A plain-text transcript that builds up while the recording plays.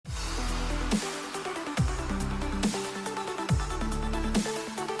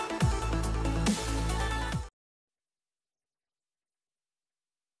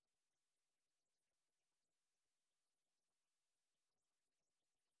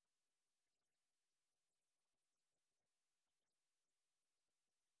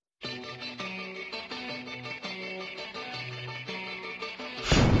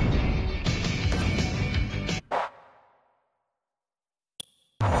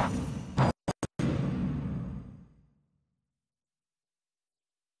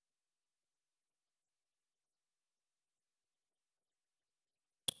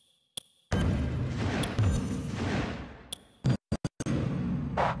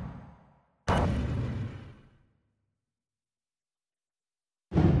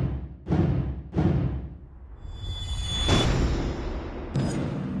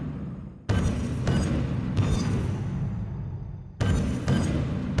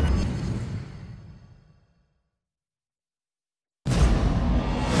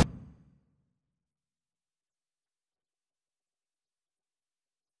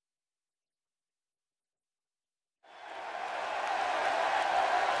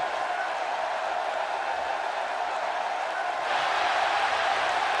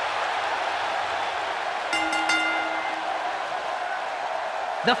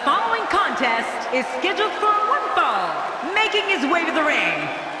The following contest is scheduled for one fall, making his way to the ring.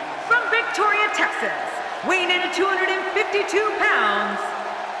 From Victoria, Texas, weighing in at 252 pounds,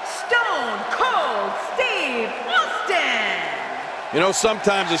 Stone Cold Steve Austin. You know,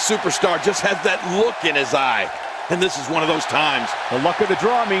 sometimes a superstar just has that look in his eye, and this is one of those times. The luck of the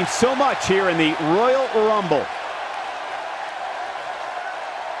draw means so much here in the Royal Rumble.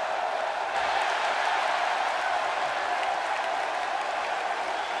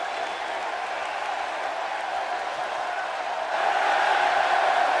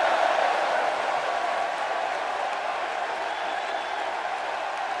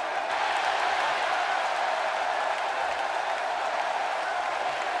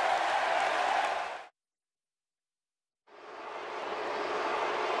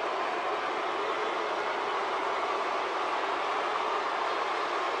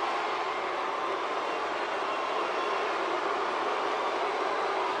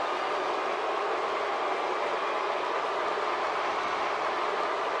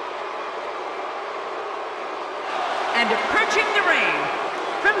 And approaching the ring,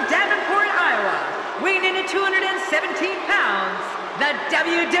 from Davenport, Iowa, weighing in at 217 pounds, the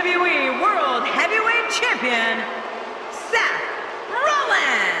WWE World Heavyweight Champion, Seth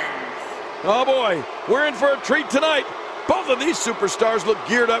Rollins. Oh boy, we're in for a treat tonight. Both of these superstars look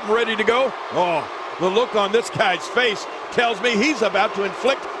geared up and ready to go. Oh, the look on this guy's face tells me he's about to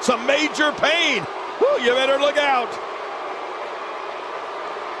inflict some major pain. Whew, you better look out.